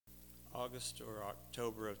August or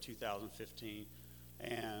October of 2015,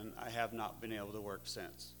 and I have not been able to work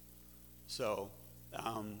since. So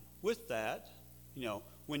with that,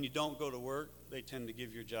 when you don't go to work, they tend to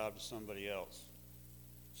give your job to somebody else.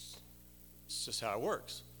 It's just how it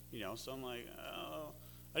works, So I'm like, oh,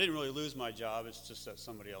 I didn't really lose my job. It's just that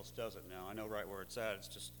somebody else does it now. I know right where it's at. It's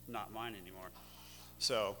just not mine anymore.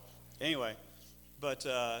 So anyway, but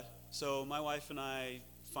so my wife and I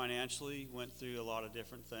financially went through a lot of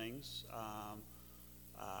different things.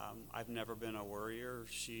 I've never been a worrier.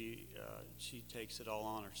 She takes it all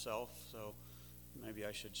on herself, so maybe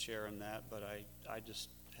I should share in that. But I just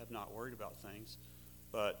have not worried about things.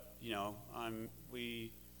 But I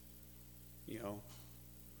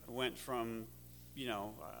went from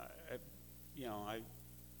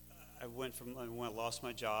I lost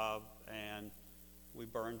my job, and we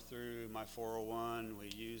burned through my 401. We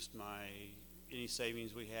used any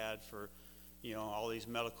savings we had for all these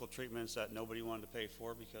medical treatments that nobody wanted to pay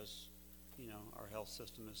for because our health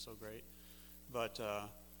system is so great. But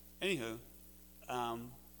anywho,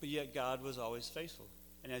 but yet God was always faithful,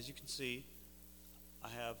 and as you can see, I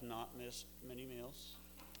have not missed many meals.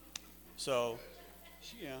 So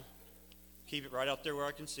keep it right out there where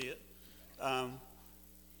I can see it.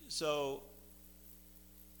 So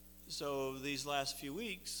these last few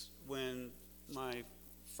weeks, when my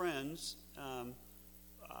friends,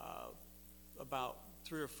 about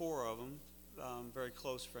 3 or 4 of them, very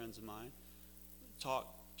close friends of mine,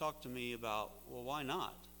 talked to me about, well, why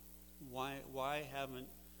not? Why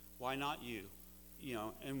not you?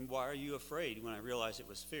 And why are you afraid? When I realized it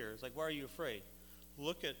was fear, it's like, why are you afraid?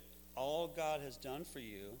 Look at all God has done for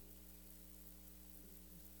you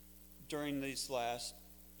during these last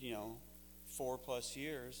 4+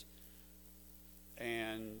 years.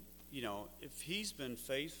 And if he's been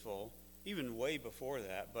faithful, even way before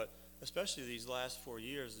that, but especially these last 4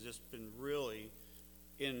 years, has just been really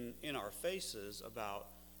in our faces about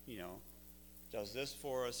does this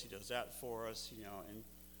for us, he does that for us, and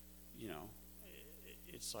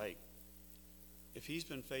it's like, if he's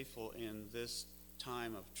been faithful in this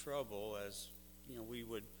time of trouble, as we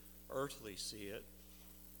would earthly see it,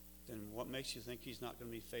 then what makes you think he's not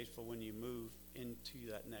going to be faithful when you move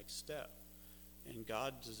into that next step? And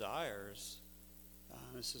God desires,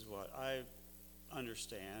 this is what I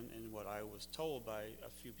understand and what I was told by a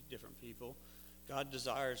few different people, God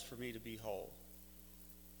desires for me to be whole,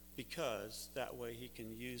 because that way he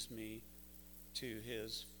can use me to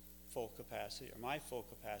his full capacity, or my full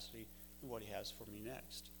capacity, in what he has for me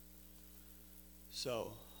next.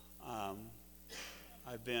 So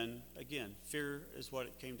I've been, again, fear is what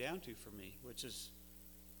it came down to for me, which is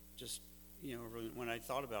just, really, when I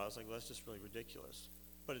thought about it, I was like, well, that's just really ridiculous.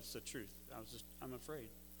 But it's the truth. I'm afraid.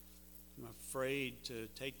 I'm afraid to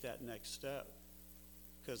take that next step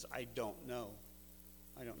because I don't know.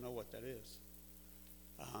 I don't know what that is.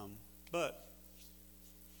 But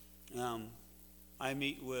I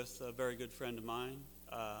meet with a very good friend of mine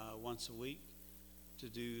once a week to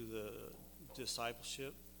do the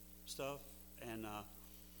discipleship stuff. And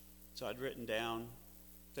so I'd written down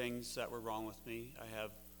things that were wrong with me. I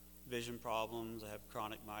have vision problems. I have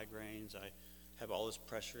chronic migraines. I have all this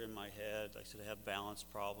pressure in my head. Like I said, I have balance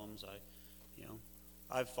problems.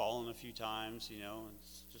 I've fallen a few times, and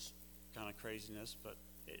it's just kind of craziness, but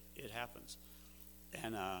it happens.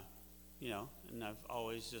 And, and I've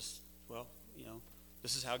always just,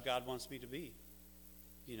 this is how God wants me to be,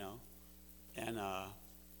 And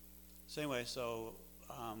so anyway,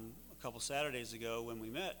 a couple Saturdays ago when we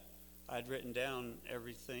met, I'd written down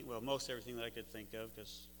most everything that I could think of,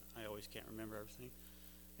 because I always can't remember everything.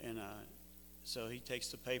 And so he takes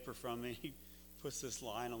the paper from me, he puts this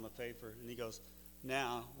line on the paper, and he goes,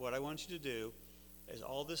 now, what I want you to do is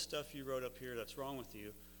all this stuff you wrote up here that's wrong with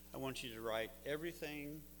you, I want you to write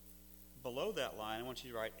everything below that line. I want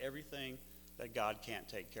you to write everything that God can't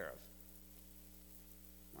take care of.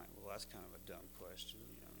 I'm like, well, that's kind of a dumb question.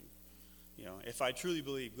 If I truly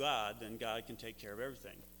believe God, then God can take care of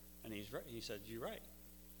everything. And he's right. He said, you're right.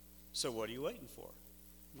 So what are you waiting for?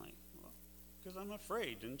 I'm like, well, because I'm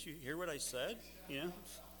afraid. Didn't you hear what I said?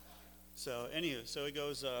 So anyway, so he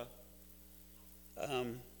goes,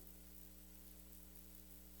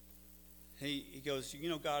 he goes,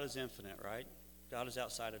 God is infinite, right? God is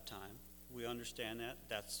outside of time. We understand that.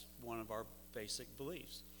 That's one of our basic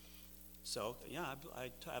beliefs. So, yeah,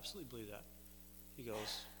 I absolutely believe that. He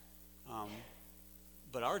goes,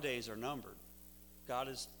 but our days are numbered. God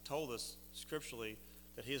has told us scripturally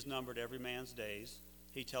that he has numbered every man's days.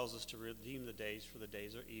 He tells us to redeem the days, for the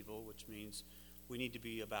days are evil, which means we need to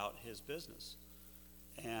be about his business.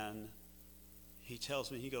 And he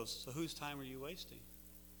tells me, he goes, so whose time are you wasting?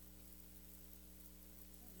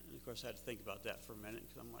 of course, I had to think about that for a minute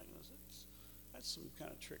because I'm like, that's some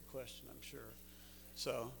kind of trick question, I'm sure.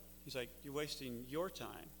 So he's like, you're wasting your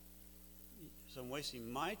time. So I'm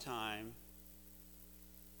wasting my time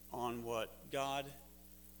on what God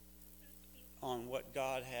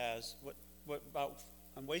has.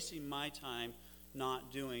 I'm wasting my time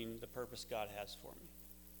not doing the purpose God has for me.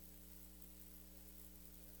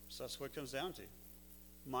 So that's what it comes down to.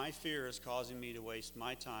 My fear is causing me to waste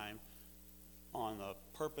my time on the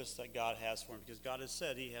purpose that God has for me, because God has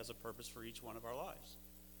said he has a purpose for each one of our lives.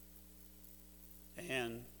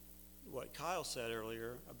 And what Kyle said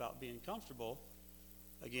earlier about being comfortable,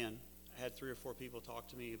 again, I had 3 or 4 people talk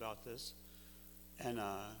to me about this. And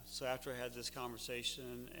so after I had this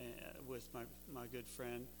conversation with my good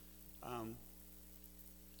friend,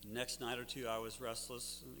 next night or two I was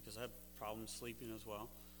restless because I had problems sleeping as well.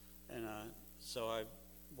 And so I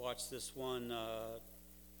watched this one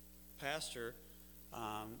pastor,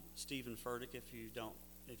 Stephen Furtick. If you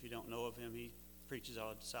don't know of him, he preaches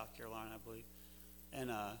out of South Carolina, I believe. And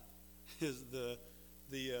the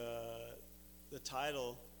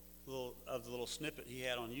title of the little snippet he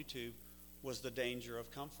had on YouTube was "The Danger of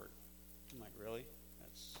Comfort." I'm like, really?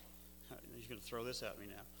 You're going to throw this at me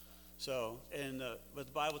now? So, but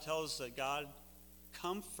the Bible tells us that God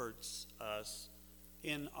comforts us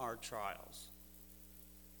in our trials.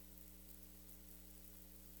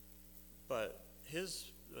 But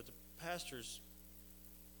the pastor's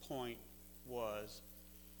point was,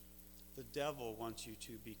 the devil wants you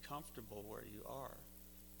to be comfortable where you are.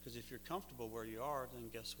 Because if you're comfortable where you are, then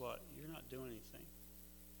guess what? You're not doing anything.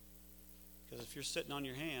 Because if you're sitting on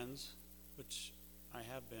your hands, which I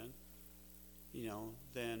have been,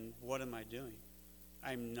 then what am I doing?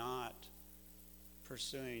 I'm not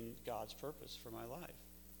pursuing God's purpose for my life.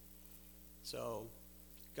 So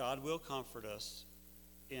God will comfort us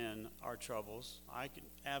in our troubles. I can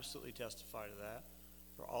absolutely testify to that,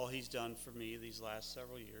 for all he's done for me these last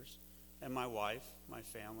several years, and my wife, my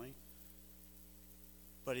family.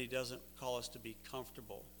 But he doesn't call us to be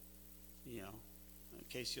comfortable.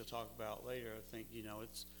 Casey will talk about later, I think,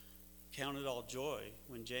 it's count it all joy.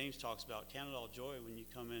 When James talks about count it all joy when you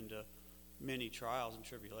come into many trials and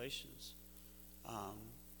tribulations.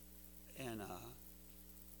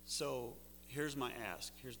 So here's my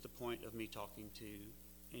ask. Here's the point of me talking to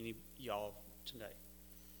any y'all today.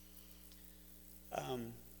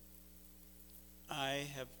 I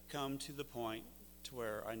have come to the point to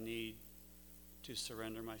where I need to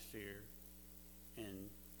surrender my fear and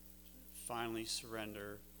finally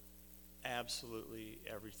surrender absolutely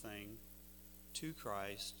everything to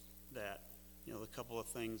Christ. That, the couple of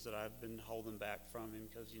things that I've been holding back from him,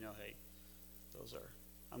 because, hey,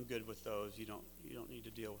 I'm good with those. You don't need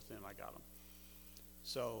to deal with them. I got them.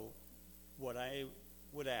 So what I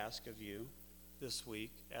would ask of you this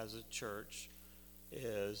week as a church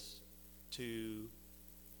is to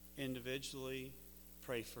individually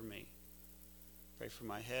pray for me. Pray for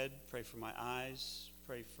my head, pray for my eyes,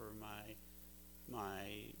 pray for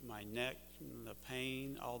my neck, the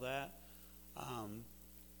pain, all that.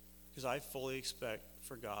 Because I fully expect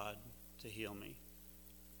for God to heal me.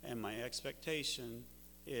 And my expectation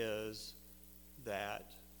is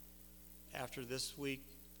that after this week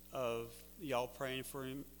of y'all praying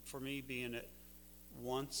for me, being it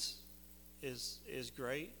once is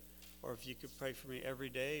great, or if you could pray for me every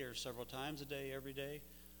day or several times a day, every day.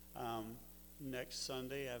 Next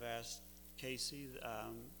Sunday, I've asked Casey,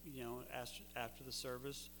 after the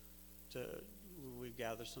service, we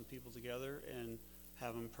gather some people together and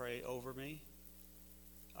have them pray over me.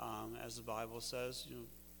 As the Bible says,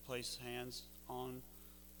 place hands on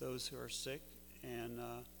those who are sick and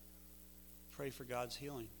pray for God's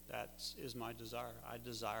healing. That is my desire. I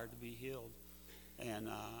desire to be healed. And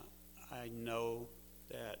I know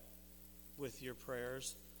that with your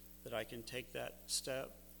prayers that I can take that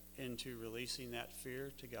step into releasing that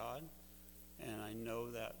fear to God. And I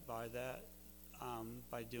know that by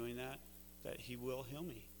doing that he will heal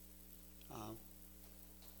me.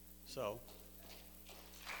 So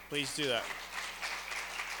please do that.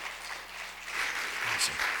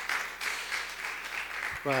 Awesome.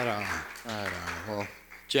 Right on. Well,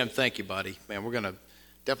 Jim, thank you, buddy. Man, we're going to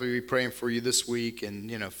definitely be praying for you this week,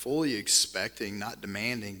 and, fully expecting, not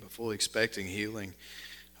demanding, but fully expecting healing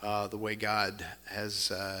the way God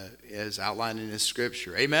has outlined in his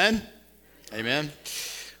scripture. Amen? Amen.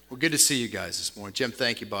 Well, good to see you guys this morning. Jim,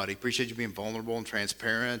 thank you, buddy. Appreciate you being vulnerable and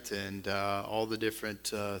transparent, and all the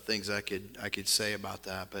different things I could say about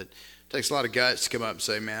that. But it takes a lot of guts to come up and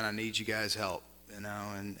say, man, I need you guys' help.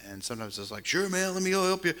 And sometimes it's like, sure, man, let me go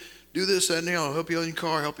help you do this, and I'll help you on your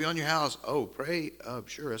car, help you on your house. Oh, pray?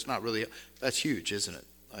 Sure, that's huge, isn't it?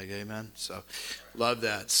 Like, amen. So, love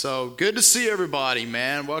that. So good to see everybody,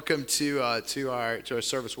 man. Welcome to our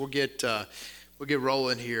service. We'll get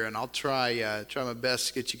rolling here, and I'll try my best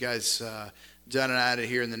to get you guys done and out of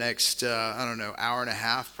here in the next hour and a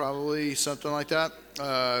half, probably something like that.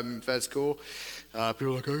 If that's cool. People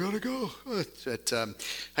are like, I gotta go. But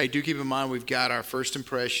hey, do keep in mind we've got our First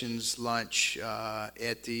Impressions lunch right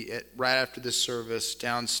after this service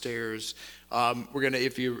downstairs. We're gonna,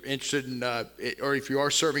 if you're interested in, or if you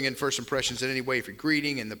are serving in First Impressions in any way, if you're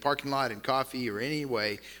greeting in the parking lot and coffee or any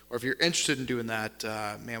way, or if you're interested in doing that,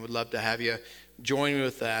 man, would love to have you join me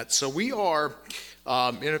with that. So we are.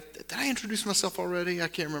 Did I introduce myself already? I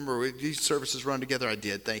can't remember. These services run together. I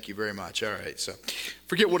did. Thank you very much. All right. So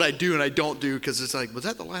forget what I do and I don't do, because it's like, was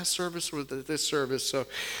that the last service or was that this service? So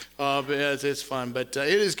but yeah, it's fun. But it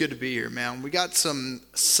is good to be here, man. We got some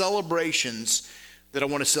celebrations that I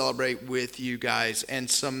want to celebrate with you guys, and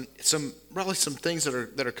some things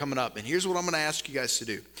that are coming up. And here's what I'm going to ask you guys to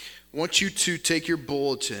do. I want you to take your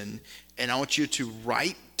bulletin, and I want you to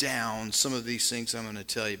write down some of these things I'm going to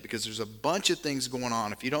tell you, because there's a bunch of things going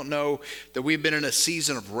on. If you don't know that we've been in a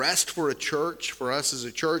season of rest for a church, for us as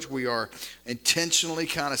a church, we are intentionally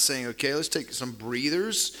kind of saying, okay, let's take some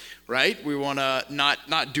breathers, right? We want to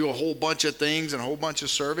not do a whole bunch of things and a whole bunch of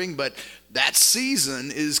serving, but that season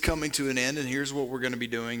is coming to an end, and here's what we're going to be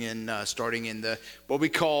doing in starting in what we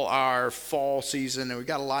call our fall season, and we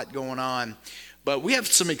got a lot going on. But we have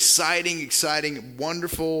some exciting,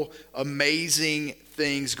 wonderful, amazing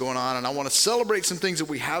things going on, and I want to celebrate some things that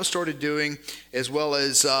we have started doing, as well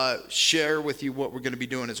as share with you what we're going to be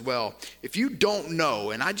doing as well. If you don't know,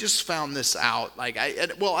 and I just found this out, I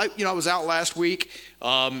was out last week.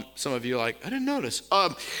 Some of you are like, I didn't notice.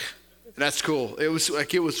 That's cool. It was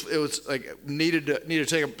like needed to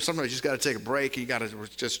take sometimes you just got to take a break. You got to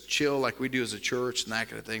just chill like we do as a church and that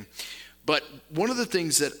kind of thing. But one of the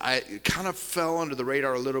things that I kind of fell under the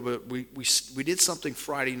radar a little bit, we did something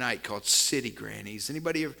Friday night called City Grannies.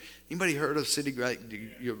 Anybody heard of City Grannies?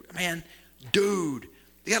 Man, dude,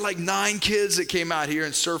 they got like 9 kids that came out here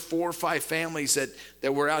and served 4 or 5 families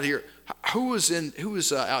that were out here. Who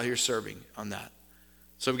was out here serving on that?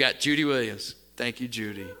 So we got Judy Williams. Thank you,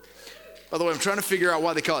 Judy. By the way, I'm trying to figure out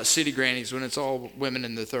why they call it City Grannies when it's all women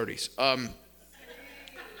in their 30s.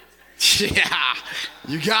 Yeah,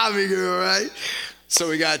 you got me, girl, right? So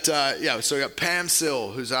we got Pam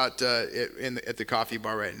Sill, who's out at the coffee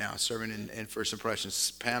bar right now, serving in First Impressions.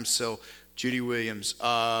 Pam Sill, Judy Williams.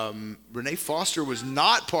 Renee Foster was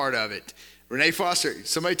not part of it. Renee Foster,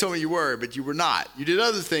 somebody told me you were, but you were not. You did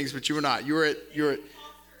other things, but you were not. You were at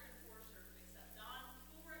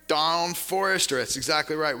Don Forrester. That's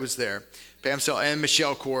exactly right. Was there. Pam Sill and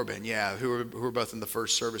Michelle Corbin, yeah, who were both in the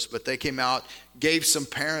first service. But they came out, gave some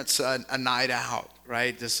parents a night out,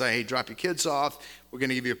 right? To say, hey, drop your kids off. We're going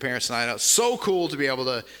to give you a parents' night out. So cool to be able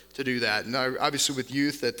to do that. And obviously with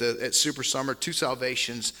youth at Super Summer, 2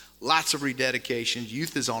 salvations, lots of rededications.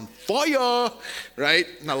 Youth is on fire, right?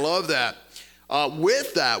 And I love that.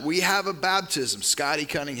 With that, we have a baptism. Scotty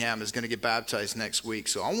Cunningham is going to get baptized next week.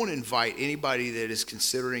 So I want to invite anybody that is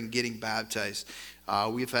considering getting baptized.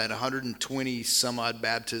 We've had 120 some odd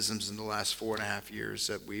baptisms in the last 4.5 years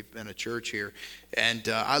that we've been a church here. And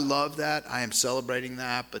I love that. I am celebrating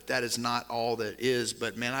that, but that is not all that is.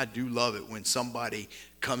 But man, I do love it when somebody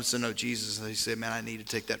comes to know Jesus and they say, man, I need to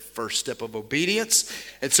take that first step of obedience.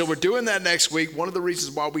 And so we're doing that next week. One of the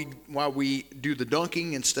reasons why we do the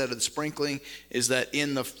dunking instead of the sprinkling is that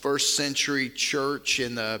in the first century church,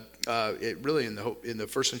 in the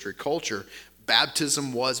first century culture,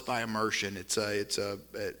 baptism was by immersion.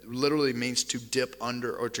 It literally means to dip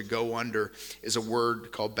under or to go under is a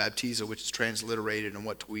word called baptizo, which is transliterated in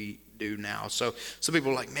what we do now. So some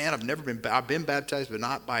people are like, man, I've been baptized, but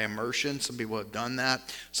not by immersion. Some people have done that.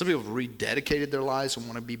 Some people have rededicated their lives and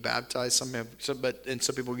want to be baptized.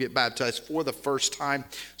 Some people get baptized for the first time.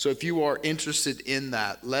 So if you are interested in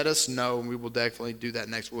that, let us know, and we will definitely do that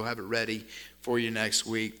next. We'll have it ready for you next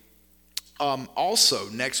week. Also,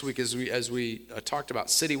 next week, as we talked about,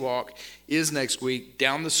 City Walk is next week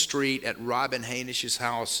down the street at Robin Hainish's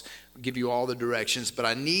house. I'll give you all the directions, but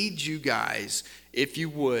I need you guys, if you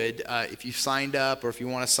would, if you signed up or if you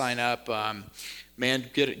want to sign up, man,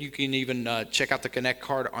 you can even check out the Connect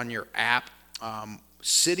card on your app.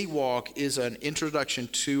 City Walk is an introduction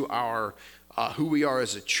to our who we are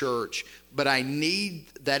as a church, but I need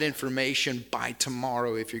that information by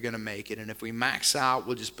tomorrow if you're going to make it. And if we max out,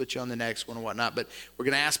 we'll just put you on the next one and whatnot. But we're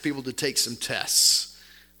going to ask people to take some tests.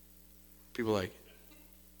 People are like,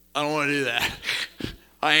 I don't want to do that.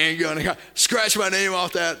 I ain't going to scratch my name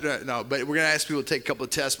off that. No, but we're going to ask people to take a couple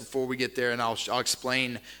of tests before we get there, and I'll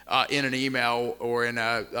explain in an email or in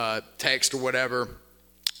a text or whatever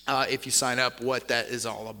if you sign up what that is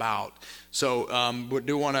all about. So we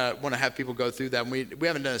do want to have people go through that. We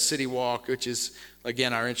haven't done a city walk, which is,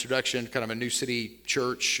 again, our introduction, kind of a new city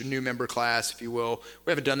church, a new member class, if you will.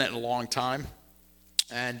 We haven't done that in a long time,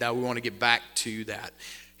 and we want to get back to that.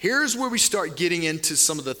 Here's where we start getting into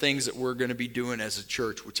some of the things that we're going to be doing as a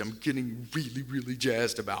church, which I'm getting really, really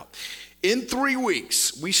jazzed about. In 3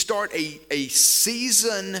 weeks, we start a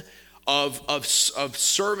season of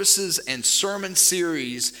services and sermon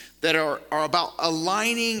series that are about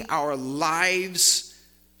aligning our lives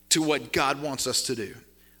to what God wants us to do.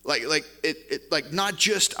 Like not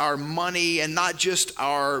just our money and not just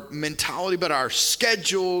our mentality, but our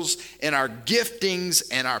schedules and our giftings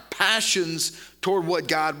and our passions toward what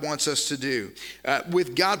God wants us to do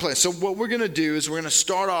with God plans. So what we're going to do is we're going to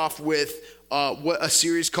start off with a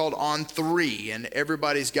series called On 3, and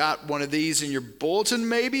everybody's got one of these in your bulletin,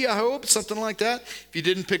 maybe, I hope, something like that. If you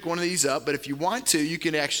didn't pick one of these up, but if you want to, you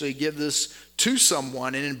can actually give this to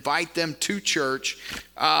someone and invite them to church.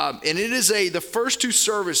 And it is the first two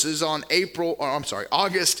services on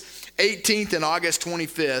August 18th and August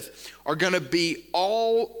 25th are going to be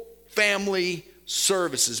all family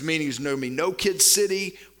services, meaning there's going to be no Kid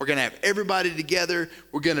City. We're going to have everybody together.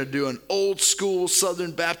 We're going to do an old school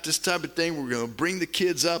Southern Baptist type of thing. We're going to bring the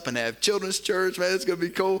kids up and have children's church. Man, it's going to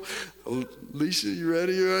be cool. Alicia, you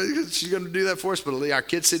ready? She's going to do that for us. But our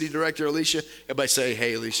Kid City director, Alicia, everybody say,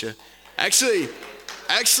 hey, Alicia. Actually,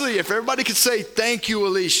 if everybody could say thank you,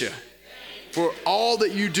 Alicia, for all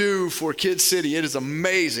that you do for Kid City. It is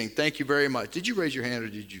amazing. Thank you very much. Did you raise your hand or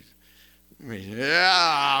did you?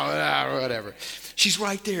 Yeah, whatever. She's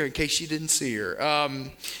right there in case you didn't see her.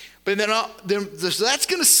 But so that's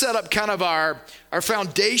going to set up kind of our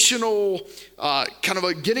foundational, kind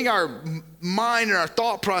of getting our mind and our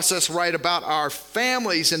thought process right about our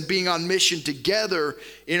families and being on mission together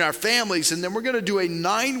in our families. And then we're going to do a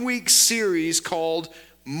 9-week series called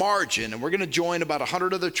Margin, and we're going to join about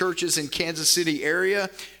 100 other churches in Kansas City area,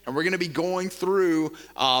 and we're going to be going through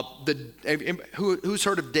who's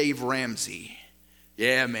heard of Dave Ramsey?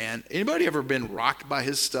 Yeah, man. Anybody ever been rocked by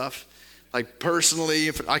his stuff? Like personally,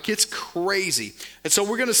 it's crazy. And so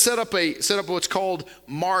we're going to set up what's called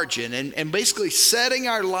Margin, and basically setting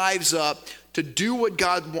our lives up to do what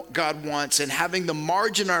God wants and having the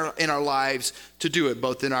margin in our lives to do it,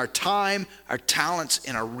 both in our time, our talents,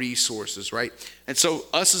 and our resources, right? And so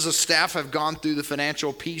us as a staff have gone through the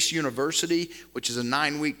Financial Peace University, which is a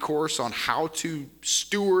 9-week course on how to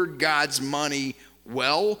steward God's money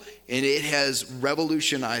well, and it has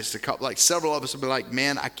revolutionized several of us have been like,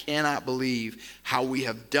 man, I cannot believe how we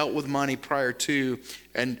have dealt with money prior to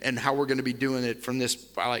and how we're going to be doing it from this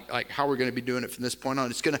how we're going to be doing it from this point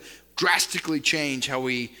on. It's going to drastically change how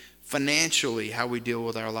we deal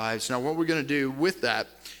with our lives. Now, what we're going to do with that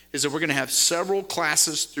is that we're going to have several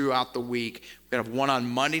classes throughout the week. We're going to have one on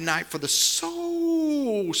Monday night for the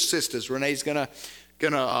soul sisters. Renee's going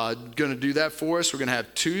to do that for us. We're going to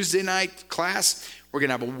have Tuesday night class. We're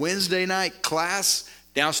going to have a Wednesday night class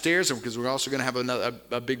downstairs because we're also going to have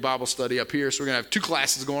a big Bible study up here. So we're going to have 2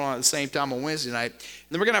 classes going on at the same time on Wednesday night. And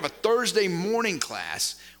then we're going to have a Thursday morning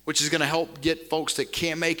class, which is going to help get folks that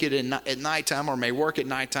can't make it at nighttime or may work at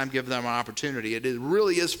nighttime, give them an opportunity. It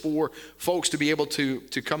really is for folks to be able to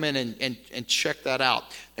come in and check that out.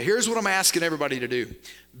 Now, here's what I'm asking everybody to do.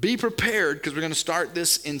 Be prepared, because we're going to start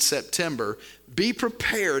this in September. Be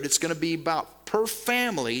prepared. It's going to be per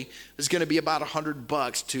family, is going to be about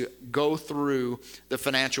 $100 to go through the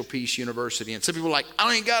Financial Peace University. And some people are like,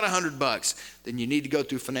 I ain't got $100. Then you need to go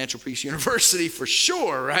through Financial Peace University for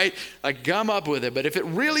sure, right? Like, come up with it. But if it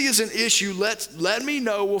really is an issue, let me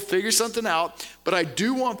know. We'll figure something out. But I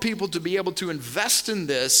do want people to be able to invest in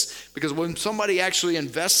this, because when somebody actually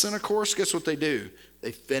invests in a course, guess what they do?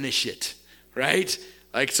 They finish it, right?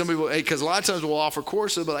 Like some people, because a lot of times we'll offer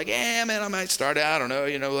courses, but like, yeah, man, I might start out, I don't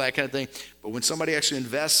know, that kind of thing. But when somebody actually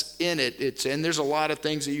invests in it, and there's a lot of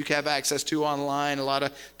things that you can have access to online, a lot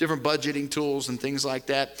of different budgeting tools and things like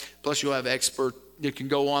that. Plus you'll have expert, you can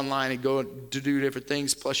go online and go to do different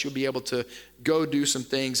things. Plus you'll be able to go do some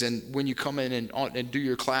things. And when you come in and do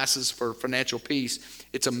your classes for Financial Peace,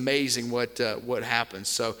 it's amazing what happens.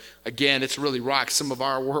 So again, it's really rocked some of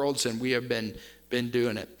our worlds, and we have been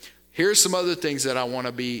doing it. Here's some other things that I want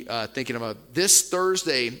to be thinking about. This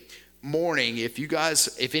Thursday morning,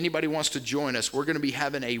 if anybody wants to join us, we're going to be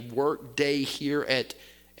having a work day here at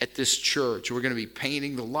at this church. We're going to be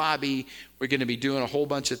painting the lobby. We're going to be doing a whole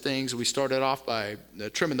bunch of things. We started off by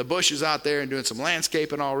trimming the bushes out there and doing some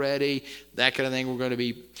landscaping already, that kind of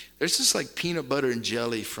thing. There's just like peanut butter and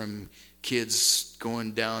jelly from kids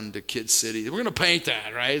going down to Kid City. We're going to paint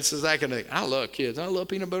that, right? It's that kind of thing. I love kids. I love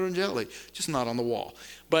peanut butter and jelly, just not on the wall.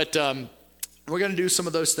 But we're going to do some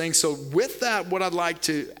of those things. So with that, what I'd like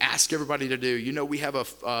to ask everybody to do, we have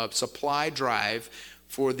a supply drive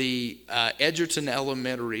for the Edgerton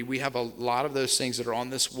Elementary. We have a lot of those things that are on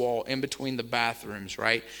this wall in between the bathrooms,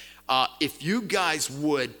 right? If you guys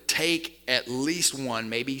would take at least one,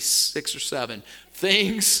 maybe 6 or 7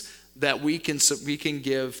 things that we can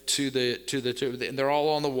give to the and they're all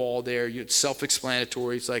on the wall there. It's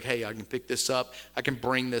self-explanatory. It's like, hey, I can pick this up. I can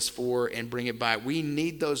bring this forward and bring it back. We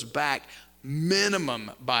need those back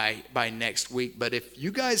minimum by next week. But if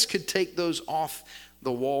you guys could take those off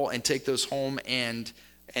the wall and take those home and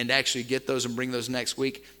actually get those and bring those next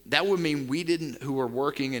week, that would mean who are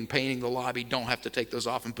working and painting the lobby don't have to take those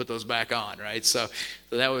off and put those back on, right? So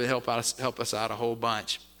that would help us out a whole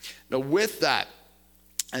bunch. Now with that,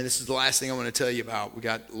 and this is the last thing I want to tell you about. We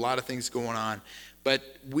got a lot of things going on, but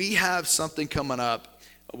we have something coming up,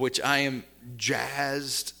 which I am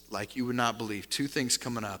jazzed like you would not believe. 2 things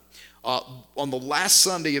coming up. On the last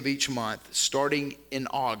Sunday of each month, starting in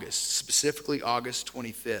August, specifically August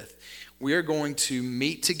 25th, we are going to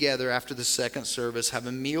meet together after the second service, have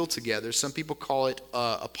a meal together. Some people call it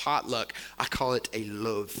a potluck. I call it a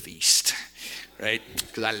love feast, right?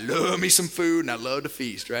 Because I love me some food and I love to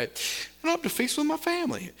feast, right? And I love to feast with my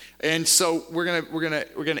family. And so we're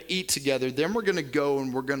gonna eat together. Then we're gonna go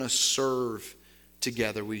and we're gonna serve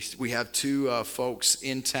together. We have 2 folks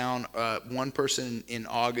in town, one person in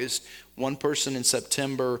August, one person in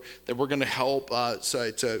September that we're going to help. So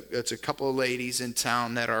it's a couple of ladies in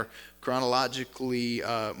town that are chronologically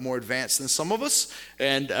more advanced than some of us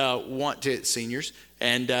and seniors,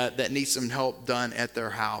 and that need some help done at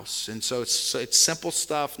their house. And so it's simple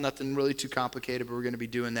stuff, nothing really too complicated, but we're going to be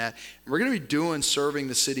doing that. And we're going to be serving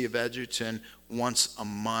the city of Edgerton once a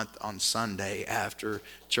month on Sunday after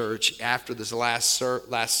church, after this last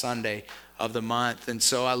Sunday of the month. And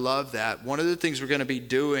so I love that. One of the things we're going to be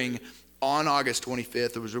doing on August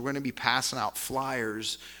 25th was we're going to be passing out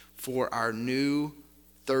flyers for our new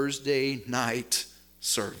Thursday night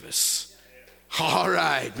service. All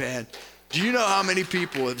right, man. Do you know how many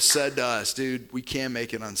people have said to us, dude, we can't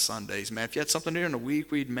make it on Sundays, man. If you had something during the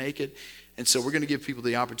week, we'd make it. And so we're going to give people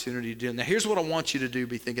the opportunity to do it. Now, here's what I want you to do,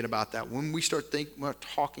 be thinking about that. When we start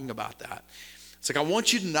talking about that, it's like I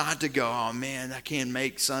want you not to go, oh, man, I can't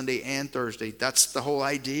make Sunday and Thursday. That's the whole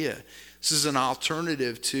idea. This is an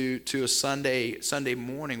alternative to a Sunday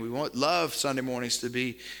morning. We love Sunday mornings to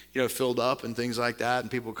be, filled up and things like that, and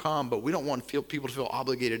people come, but we don't want people to feel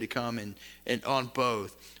obligated to come and on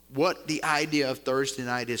both. What the idea of Thursday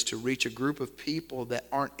night is to reach a group of people that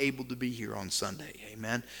aren't able to be here on Sunday.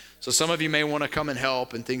 Amen. So some of you may want to come and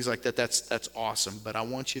help and things like that. That's awesome. But I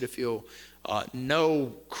want you to feel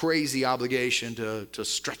no crazy obligation to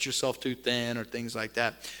stretch yourself too thin or things like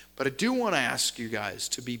that. But I do want to ask you guys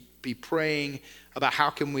to be praying about how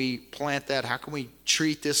can we plant that? How can we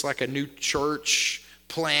treat this like a new church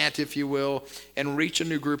plant, if you will, and reach a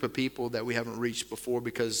new group of people that we haven't reached before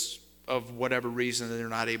because of whatever reason they're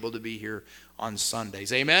not able to be here on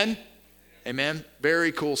Sundays. Amen? Amen.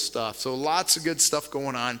 Very cool stuff. So lots of good stuff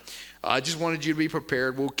going on. I just wanted you to be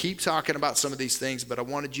prepared. We'll keep talking about some of these things, but I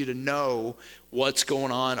wanted you to know what's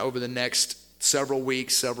going on over the next several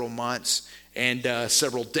weeks, several months, and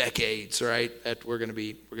several decades, right? That we're going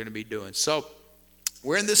to be doing. So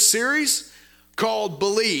we're in this series called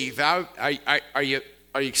Believe. Are you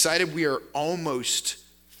excited? We are almost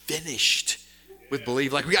finished with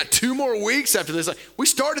Believe. Like we got 2 more weeks after this. Like we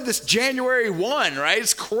started this January 1, right?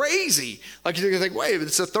 It's crazy. Like you think, wait,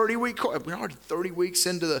 it's a 30-week. We're already 30 weeks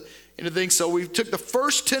into the thing. So we took the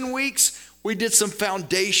first 10 weeks. We did some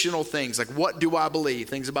foundational things like what do I believe?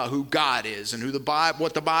 Things about who God is and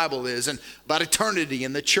what the Bible is and about eternity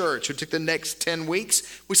and the church. We took the next 10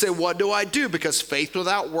 weeks. We say, what do I do? Because faith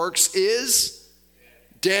without works is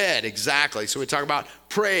dead. Exactly. So we talk about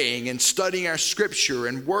praying and studying our scripture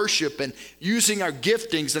and worship and using our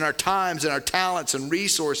giftings and our times and our talents and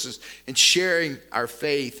resources and sharing our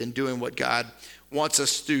faith and doing what God wants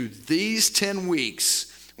us to do. These 10 weeks,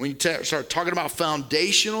 when you start talking about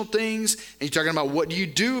foundational things and you're talking about what do you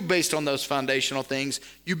do based on those foundational things,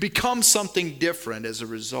 you become something different as a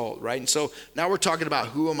result, right? And so now we're talking about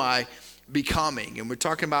who am I becoming? And we're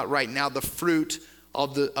talking about right now the fruit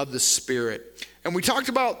of the Spirit. And we've talked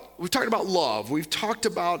about love. We've talked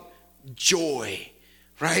about joy,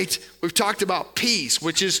 right? We've talked about peace,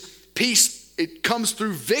 which is peace it comes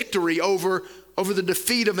through victory over the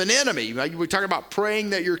defeat of an enemy. We talk about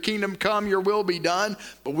praying that your kingdom come, your will be done,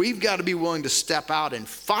 but we've got to be willing to step out and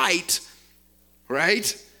fight,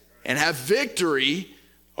 right? And have victory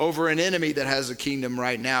over an enemy that has a kingdom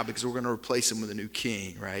right now, because we're going to replace him with a new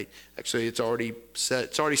king, right? Actually, it's already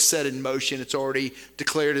set in motion. It's already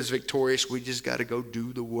declared as victorious. We just got to go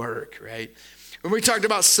do the work, right? When we talked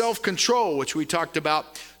about self-control, which we talked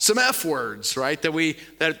about some F words, right, that we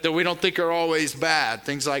don't think are always bad,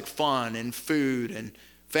 things like fun and food and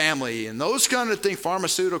family and those kind of things,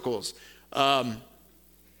 pharmaceuticals.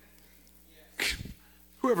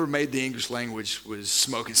 Whoever made the English language was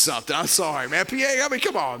smoking something. I'm sorry, man. PA, I mean,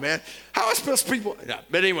 come on, man. How am I supposed to people? No,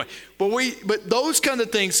 but anyway, but those kind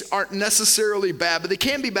of things aren't necessarily bad, but they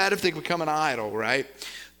can be bad if they become an idol, right?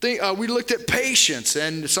 We looked at patience,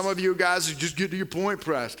 and some of you guys just get to your point,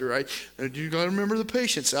 Pastor, right? You got to remember the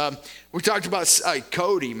patience. We talked about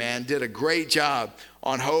Cody, man, did a great job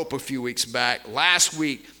on hope a few weeks back. Last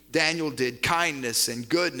week, Daniel did kindness and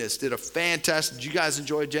goodness, did a fantastic. Did you guys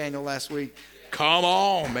enjoy Daniel last week? Come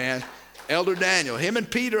on, man. Elder Daniel, him and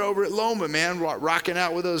Peter over at Loma, man, rocking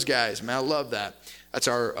out with those guys, man. I love that. That's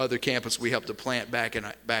our other campus we helped to plant back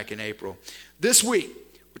in April. This week,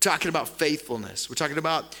 we're talking about faithfulness. We're talking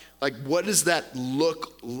about, like, what does that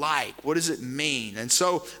look like? What does it mean? And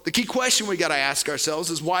so the key question we got to ask ourselves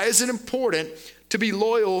is, why is it important to be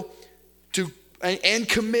loyal to and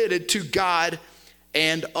committed to God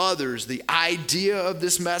and others? The idea of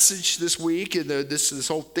this message this week, and this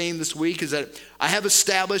whole theme this week, is that I have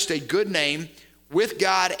established a good name with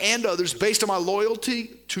God and others based on my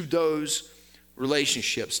loyalty to those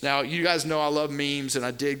relationships. Now, you guys know I love memes and I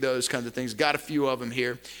dig those kinds of things. Got a few of them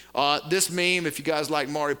here. This meme, if you guys like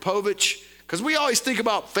Maury Povich, because we always think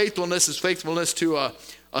about faithfulness as faithfulness to a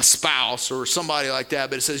spouse or somebody like that,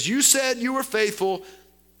 but it says, "You said you were faithful."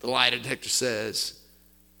 The lie detector says,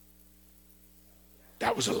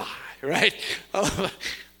 that was a lie, right?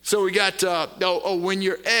 So we got, when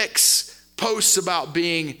your ex posts about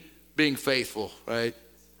being faithful, right?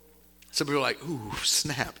 Some people are like, ooh,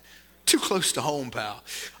 snap. Too close to home, pal.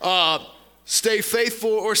 Stay faithful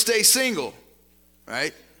or stay single,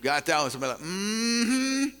 right? Got that one. Somebody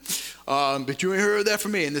like, but you ain't heard that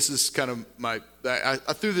from me. And this is kind of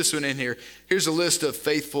I threw this one in here. Here's a list of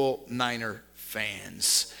faithful Niner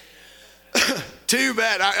fans. Too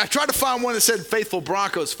bad. I tried to find one that said faithful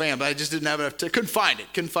Broncos fan, but I just didn't have enough time. Couldn't find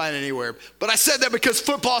it anywhere. But I said that because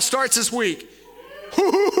football starts this week.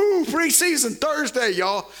 Preseason Thursday,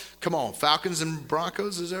 y'all. Come on, Falcons and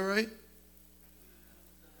Broncos, is that right?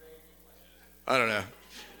 I don't know.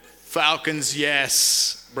 Falcons,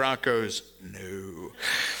 yes. Broncos, no.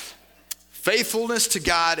 Faithfulness to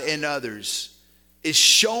God and others is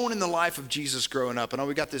shown in the life of Jesus growing up. I know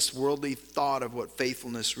we got this worldly thought of what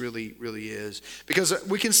faithfulness really, really is. Because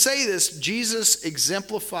we can say this, Jesus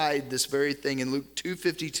exemplified this very thing in Luke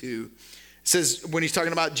 2:52. It says, when he's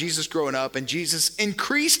talking about Jesus growing up, and Jesus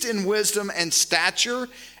increased in wisdom and stature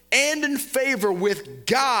and in favor with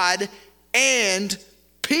God and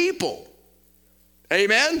people.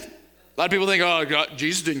 Amen? A lot of people think, oh, God,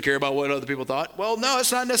 Jesus didn't care about what other people thought. Well, no,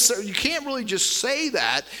 it's not necessarily. You can't really just say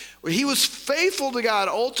that. He was faithful to God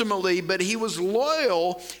ultimately, but he was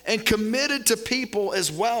loyal and committed to people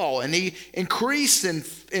as well. And he increased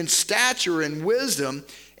in stature and wisdom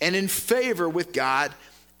and in favor with God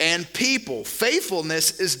and people.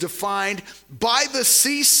 Faithfulness is defined by the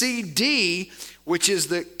CCD, which is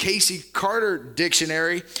the Casey Carter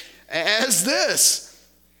Dictionary, as this.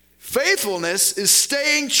 Faithfulness is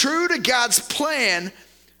staying true to God's plan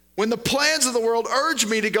when the plans of the world urge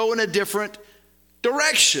me to go in a different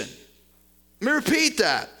direction. Let me repeat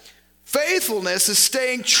that. Faithfulness is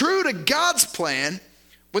staying true to God's plan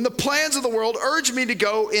when the plans of the world urge me to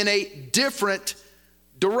go in a different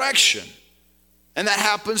direction. And that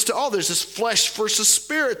happens to all. There's this flesh versus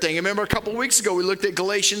spirit thing. Remember a couple of weeks ago we looked at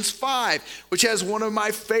Galatians 5, which has one of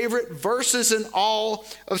my favorite verses in all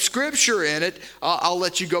of Scripture in it. I'll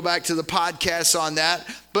let you go back to the podcast on that.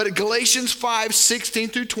 But Galatians 5, 16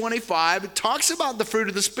 through 25, it talks about the fruit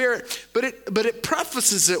of the Spirit, but it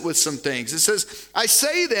prefaces it with some things. It says, I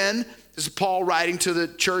say then, this is Paul writing to the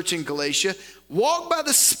church in Galatia, walk by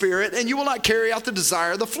the Spirit and you will not carry out the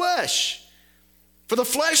desire of the flesh. For the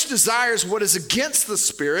flesh desires what is against the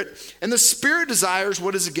Spirit, and the Spirit desires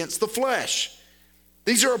what is against the flesh.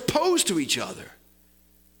 These are opposed to each other,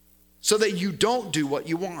 so that you don't do what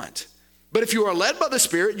you want. But if you are led by the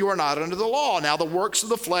Spirit, you are not under the law. Now the works of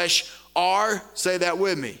the flesh are, say that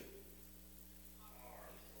with me,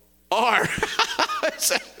 are.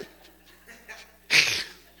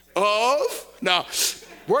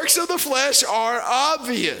 Works of the flesh are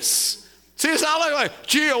obvious. See, it's not like,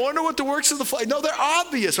 gee, I wonder what the works of the flesh. No, they're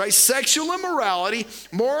obvious, right? Sexual immorality,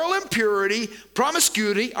 moral impurity,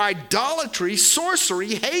 promiscuity, idolatry,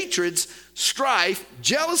 sorcery, hatreds, strife,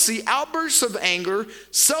 jealousy, outbursts of anger,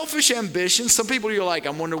 selfish ambition. Some people you're like, I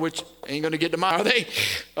wonder which ain't going to get to mine. Are they?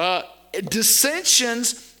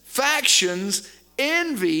 Dissensions, factions,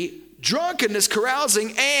 envy, drunkenness,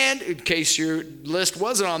 carousing, and, in case your list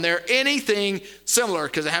wasn't on there, anything similar.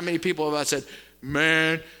 Because how many people have I said,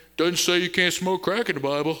 man, doesn't say you can't smoke crack in the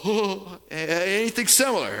Bible. Anything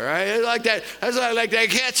similar, right? Like that. That's like that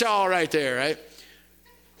catch-all right there, right?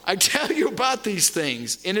 I tell you about these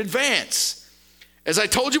things in advance. As I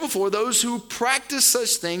told you before, those who practice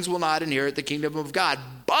such things will not inherit the kingdom of God.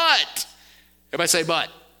 But, everybody say but.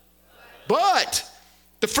 But,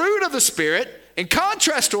 the fruit of the Spirit, in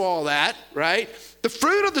contrast to all that, right? The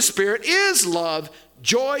fruit of the Spirit is love,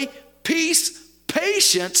 joy, peace,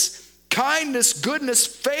 patience, kindness, goodness,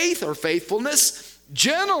 faith or faithfulness,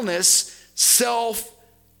 gentleness,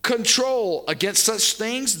 self-control. Against such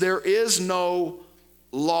things there is no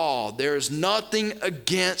law. There is nothing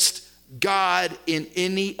against God in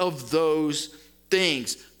any of those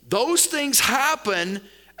things. Those things happen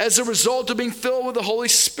as a result of being filled with the Holy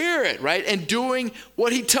Spirit, right? And doing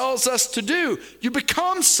what he tells us to do. You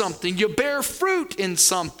become something. You bear fruit in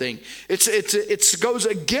something. It goes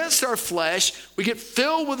against our flesh. We get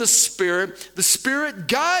filled with the Spirit. The Spirit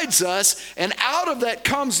guides us, and out of that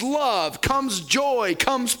comes love, comes joy,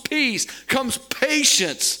 comes peace, comes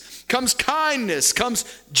patience, comes kindness, comes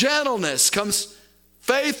gentleness, comes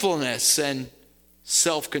faithfulness, and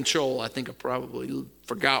self-control. I think I probably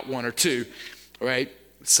forgot one or two, right?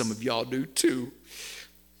 Some of y'all do too.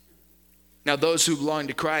 Now, those who belong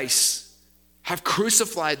to Christ have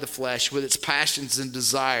crucified the flesh with its passions and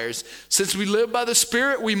desires. Since we live by the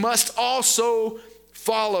Spirit, we must also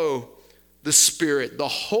follow the Spirit. The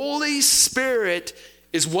Holy Spirit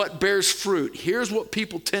is what bears fruit. Here's what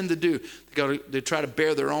people tend to do. They try to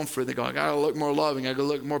bear their own fruit. They go, I got to look more loving. I got to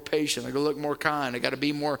look more patient. I got to look more kind. I got to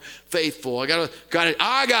be more faithful. I got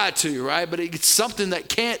to, right? But it's something that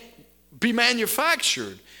can't be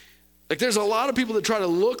manufactured. Like there's a lot of people that try to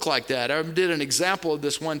look like that. I did an example of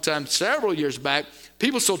this one time several years back.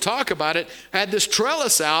 People still talk about it. I had this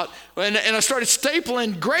trellis out and I started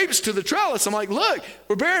stapling grapes to the trellis. I'm like, look,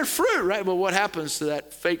 we're bearing fruit, right? Well, what happens to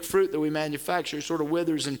that fake fruit that we manufacture? It sort of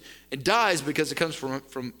withers and dies because it comes from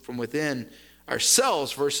within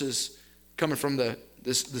ourselves versus coming from the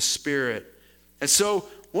Spirit. And so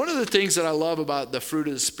one of the things that I love about the fruit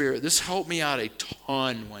of the Spirit, this helped me out a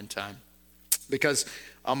ton one time. Because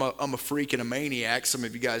I'm a freak and a maniac. Some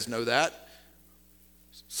of you guys know that.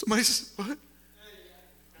 Somebody says, what?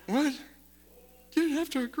 What? You didn't have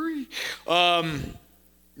to agree.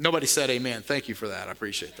 Nobody said amen. Thank you for that. I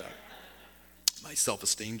appreciate that. My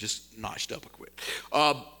self-esteem just notched up a bit.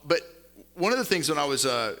 But one of the things when I was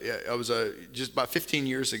just about 15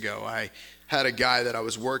 years ago, I had a guy that I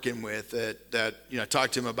was working with that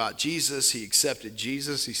talked to him about Jesus. He accepted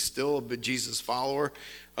Jesus. He's still a Jesus follower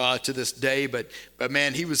to this day. But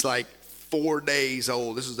man, he was like 4 days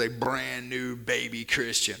old. This was a brand new baby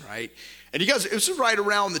Christian, right? And you guys, it was right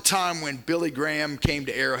around the time when Billy Graham came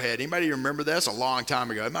to Arrowhead. Anybody remember that? That's a long time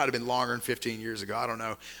ago. It might have been longer than 15 years ago. I don't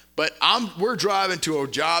know. But we're driving to a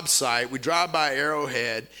job site. We drive by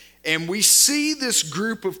Arrowhead, and we see this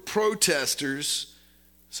group of protesters.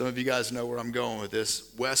 Some of you guys know where I'm going with this.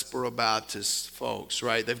 Westboro Baptist folks,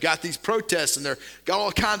 right? They've got these protests, and they've got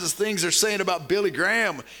all kinds of things they're saying about Billy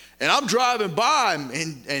Graham. And I'm driving by,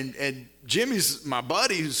 and Jimmy's my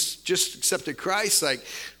buddy who's just accepted Christ like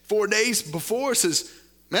 4 days before, says,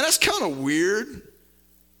 man, that's kind of weird.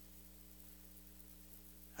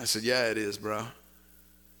 I said, yeah, it is, bro.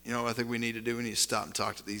 You know what I think we need to do? We need to stop and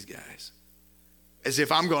talk to these guys. As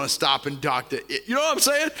if I'm going to stop and talk to, you know what I'm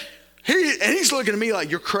saying? He's looking at me like,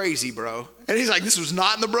 you're crazy, bro. And he's like, this was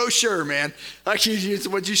not in the brochure, man. Like,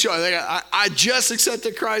 what you show. I just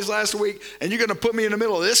accepted Christ last week, and you're going to put me in the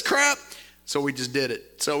middle of this crap? So we just did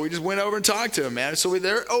it. So we just went over and talked to him, man. So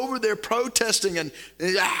they're over there protesting, and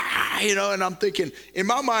and I'm thinking, in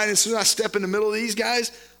my mind, as soon as I step in the middle of these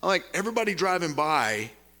guys, I'm like, everybody driving by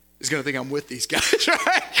is going to think I'm with these guys,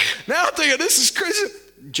 right? Now I'm thinking, this is crazy.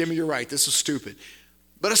 Jimmy, you're right. This is stupid.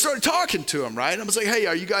 But I started talking to them, right? And I was like, hey,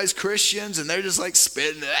 are you guys Christians? And they're just like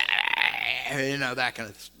spitting, all that kind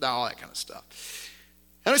of stuff.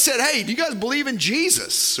 And I said, hey, do you guys believe in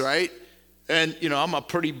Jesus, right? And, I'm a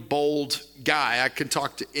pretty bold guy. I can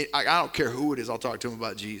talk to, I don't care who it is, I'll talk to them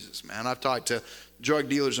about Jesus, man. I've talked to drug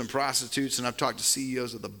dealers and prostitutes, and I've talked to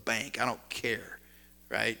CEOs of the bank. I don't care,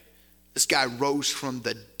 right? This guy rose from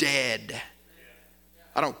the dead.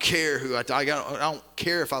 I don't care who I don't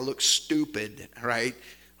care if I look stupid, right?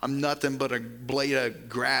 I'm nothing but a blade of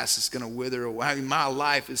grass that's going to wither away. I mean, my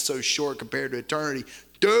life is so short compared to eternity.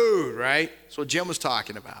 Dude, right? That's what Jim was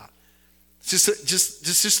talking about. It's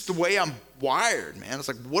just the way I'm wired, man. It's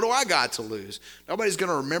like, what do I got to lose? Nobody's going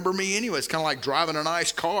to remember me anyway. It's kind of like driving a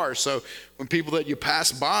nice car. So when people that you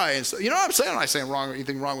pass by, and so, you know what I'm saying? I'm not saying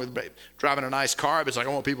anything wrong with driving a nice car, but it's like, I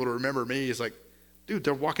want people to remember me. It's like, dude,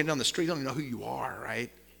 they're walking down the street. They don't even know who you are, right?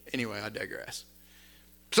 Anyway, I digress.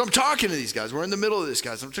 So I'm talking to these guys. We're in the middle of this,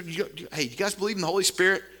 guys. I'm talking, hey, you guys believe in the Holy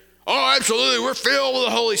Spirit? Oh, absolutely. We're filled with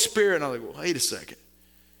the Holy Spirit. And I'm like, well, wait a second.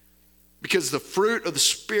 Because the fruit of the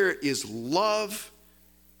Spirit is love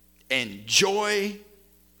and joy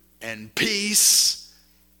and peace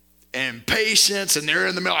and patience. And they're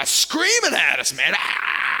in the middle screaming at us, man.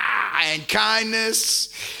 And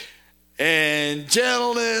kindness and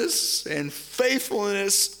gentleness and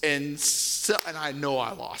faithfulness. And I know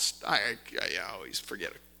I lost. I always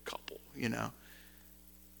forget a couple, you know.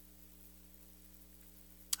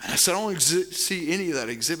 And I said, I don't see any of that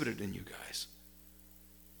exhibited in you guys.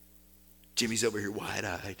 Jimmy's over here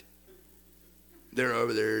wide-eyed. They're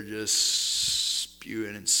over there just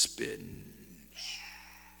spewing and spitting.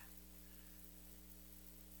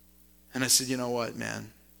 And I said, you know what,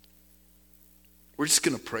 man? We're just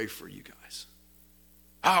going to pray for you guys.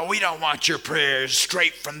 Oh, we don't want your prayers.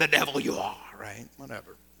 Straight from the devil you are, right?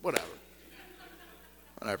 Whatever,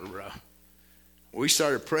 bro. We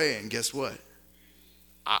started praying. Guess what?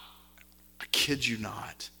 I kid you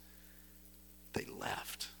not. They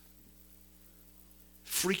left.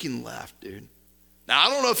 Freaking left, dude. Now, I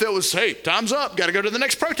don't know if it was, hey, time's up, got to go to the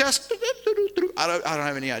next protest. I don't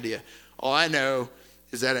have any idea. All I know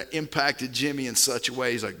is that it impacted Jimmy in such a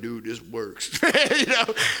way, he's like, dude, this works. You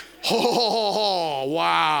know? Oh,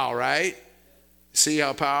 wow, right? See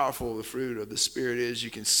how powerful the fruit of the Spirit is.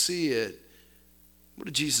 You can see it. What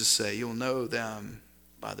did Jesus say? You'll know them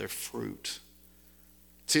by their fruit.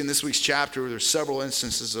 See, in this week's chapter, there's several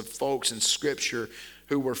instances of folks in Scripture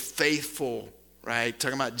who were faithful, right?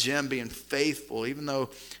 Talking about Jim being faithful. Even though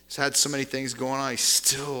he's had so many things going on, he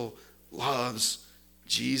still loves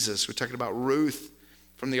Jesus. We're talking about Ruth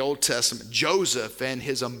from the Old Testament, Joseph and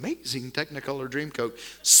his amazing Technicolor Dreamcoat.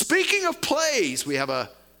 Speaking of plays, we have a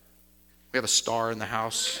star in the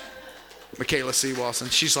house, Michaela C. Wilson.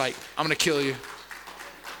 She's like, I'm going to kill you.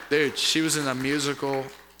 Dude, she was in a musical.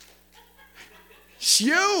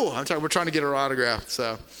 We're trying to get her autograph.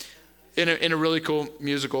 So, in a really cool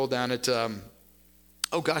musical down at,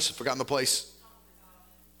 oh gosh, I've forgotten the place.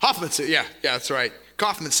 Hoffman Center. Yeah, that's right.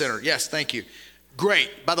 Kaufman Center. Yes, thank you.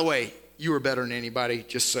 Great. By the way, you were better than anybody.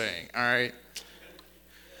 Just saying. All right.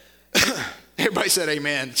 Everybody said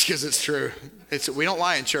amen because it's true. We don't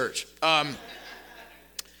lie in church.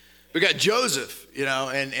 We got Joseph, you know,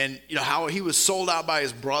 and you know how he was sold out by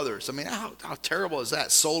his brothers. I mean, how terrible is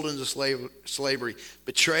that? Sold into slavery,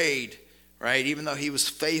 betrayed, right? Even though he was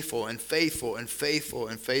faithful and faithful and faithful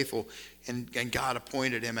and faithful, and God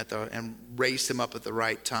appointed him and raised him up at the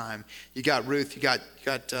right time. You got Ruth. You got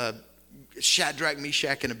Shadrach,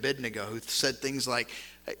 Meshach, and Abednego, who said things like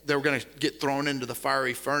they were going to get thrown into the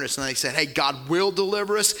fiery furnace, and they said, hey, God will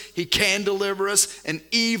deliver us. He can deliver us, and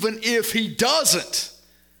even if he doesn't,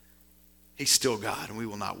 he's still God, and we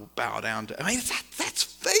will not bow down to. I mean, that's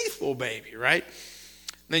faithful, baby, right?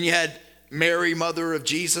 And then you had Mary, mother of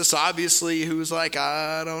Jesus, obviously, who was like,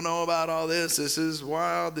 I don't know about all this. This is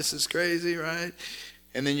wild. This is crazy, right?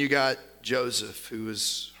 And then you got Joseph, who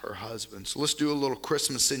was her husband. So let's do a little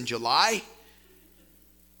Christmas in July,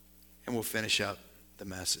 and we'll finish up the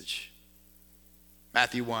message.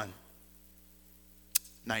 Matthew 1,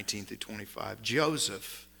 19 through 25.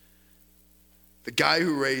 Joseph, the guy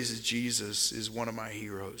who raises Jesus, is one of my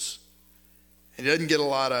heroes. And he doesn't get a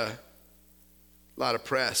lot of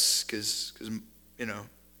press because you know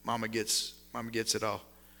mama gets it all.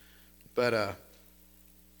 But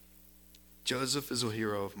Joseph is a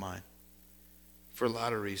hero of mine for a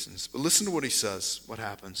lot of reasons. But listen to what he says. What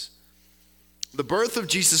happens? The birth of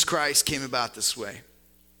Jesus Christ came about this way.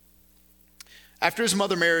 After his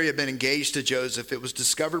mother Mary had been engaged to Joseph, it was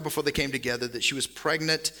discovered before they came together that she was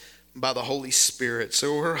pregnant by the Holy Spirit.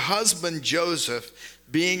 So her husband Joseph,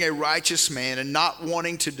 being a righteous man and not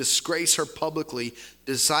wanting to disgrace her publicly,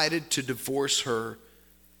 decided to divorce her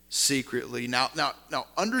secretly. Now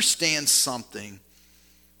understand something.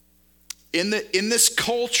 In this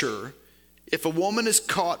culture, if a woman is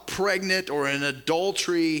caught pregnant or in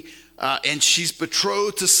adultery and she's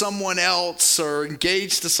betrothed to someone else or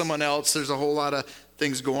engaged to someone else, there's a whole lot of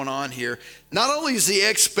things going on here. Not only is the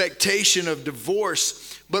expectation of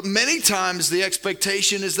divorce, but many times the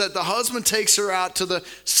expectation is that the husband takes her out to the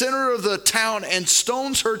center of the town and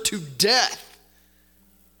stones her to death.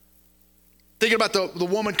 Thinking about the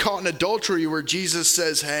woman caught in adultery, where Jesus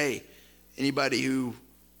says, hey, anybody who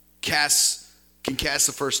can cast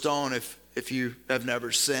the first stone if you have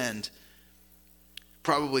never sinned.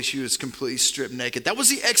 Probably she was completely stripped naked. That was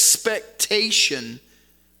the expectation,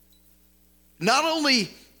 not only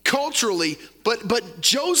culturally, but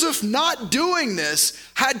Joseph not doing this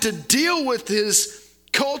had to deal with his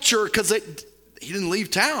culture because he didn't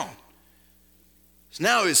leave town. So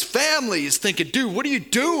now his family is thinking, dude, what are you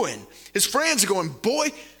doing? His friends are going, boy,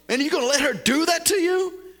 man, are you going to let her do that to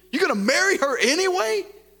you? You're going to marry her anyway?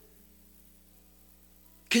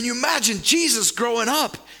 Can you imagine Jesus growing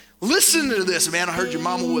up? Listen to this, man. I heard your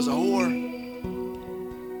mama was a whore.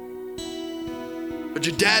 But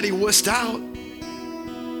your daddy wussed out.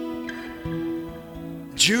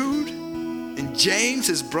 Jude and James,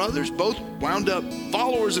 his brothers, both wound up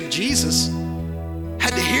followers of Jesus,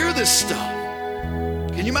 had to hear this stuff.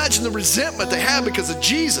 Can you imagine the resentment they had because of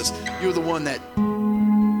Jesus? You're the one that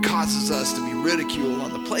causes us to be ridiculed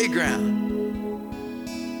on the playground.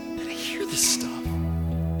 And I hear this stuff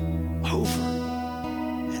over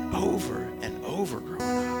and over and over growing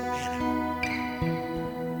up.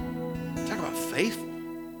 Man, talk about faithful.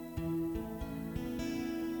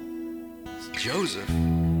 Joseph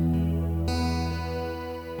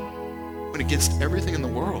went against everything in the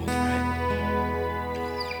world, right?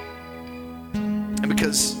 And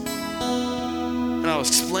because, and I'll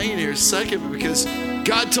explain here in a second, but because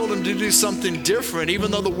God told him to do something different,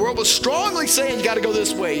 even though the world was strongly saying you got to go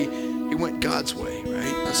this way, he went God's way,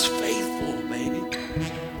 right? That's faithful, baby.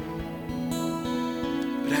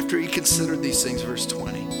 But after he considered these things, verse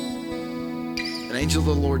 20, an angel of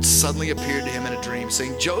the Lord suddenly appeared to him in a dream,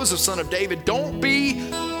 saying, Joseph, son of David, don't be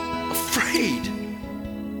afraid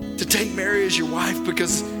to take Mary as your wife,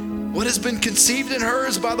 because what has been conceived in her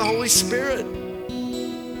is by the Holy Spirit.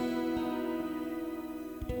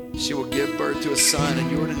 She will give birth to a son,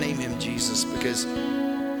 and you are to name him Jesus, because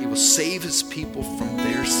he will save his people from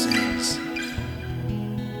their sins.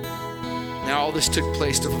 Now all this took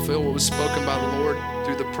place to fulfill what was spoken by the Lord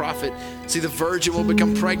through the prophet. See, the virgin will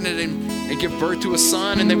become pregnant and give birth to a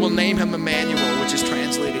son, and they will name him Emmanuel, which is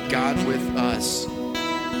translated God with us.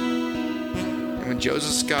 And when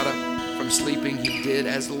Joseph got up from sleeping, he did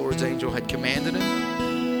as the Lord's angel had commanded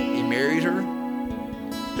him. He married her,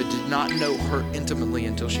 but did not know her intimately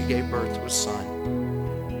until she gave birth to a son.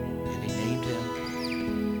 And he named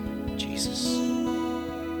him Jesus.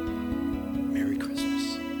 Merry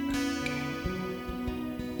Christmas.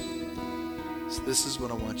 So this is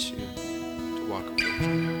what I want you to walk away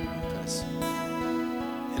from with us.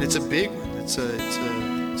 And it's a big one. It's a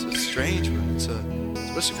strange one.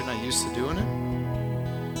 Especially if you're not used to doing it.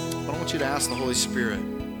 But I want you to ask the Holy Spirit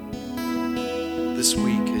this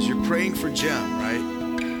week as you're praying for Jim, right?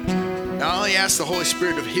 Not only ask the Holy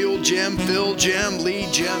Spirit to heal Jim, fill Jim,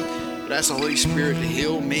 lead Jim, but ask the Holy Spirit to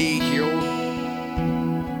heal me,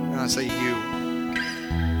 and I say you.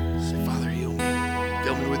 Say, Father, heal me.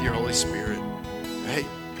 Fill me with your Holy Spirit. Hey,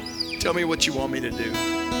 tell me what you want me to do.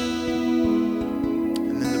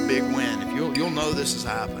 And then the big win. If you'll know this is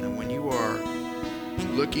happening when you are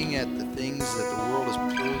looking at the things that the world is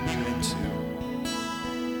pulling you into.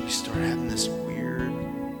 You start having this weird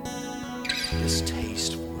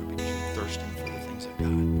distaste for it because you're thirsting for the things of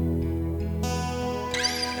God.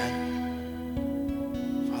 Amen.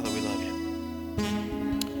 Father, we love you.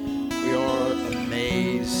 We are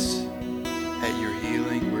amazed at your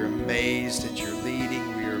healing. We're amazed at your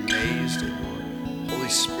leading. We are amazed at your Holy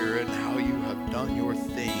Spirit and how you have done your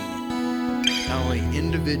thing, not only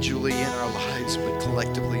individually in our lives, but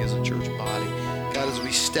collectively as a church body. God, as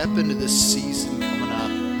we step into this season coming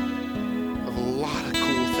up of a lot of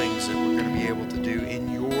cool things that we're going to be able to do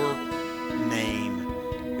in your name,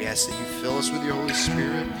 we ask that you fill us with your Holy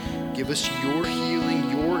Spirit. Give us your healing,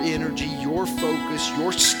 your energy, your focus,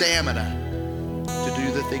 your stamina to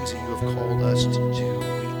do the things that you have called us to do.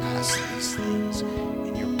 We ask these things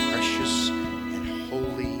in your precious and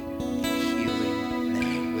holy and healing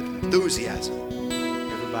name with enthusiasm.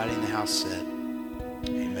 Everybody in the house said,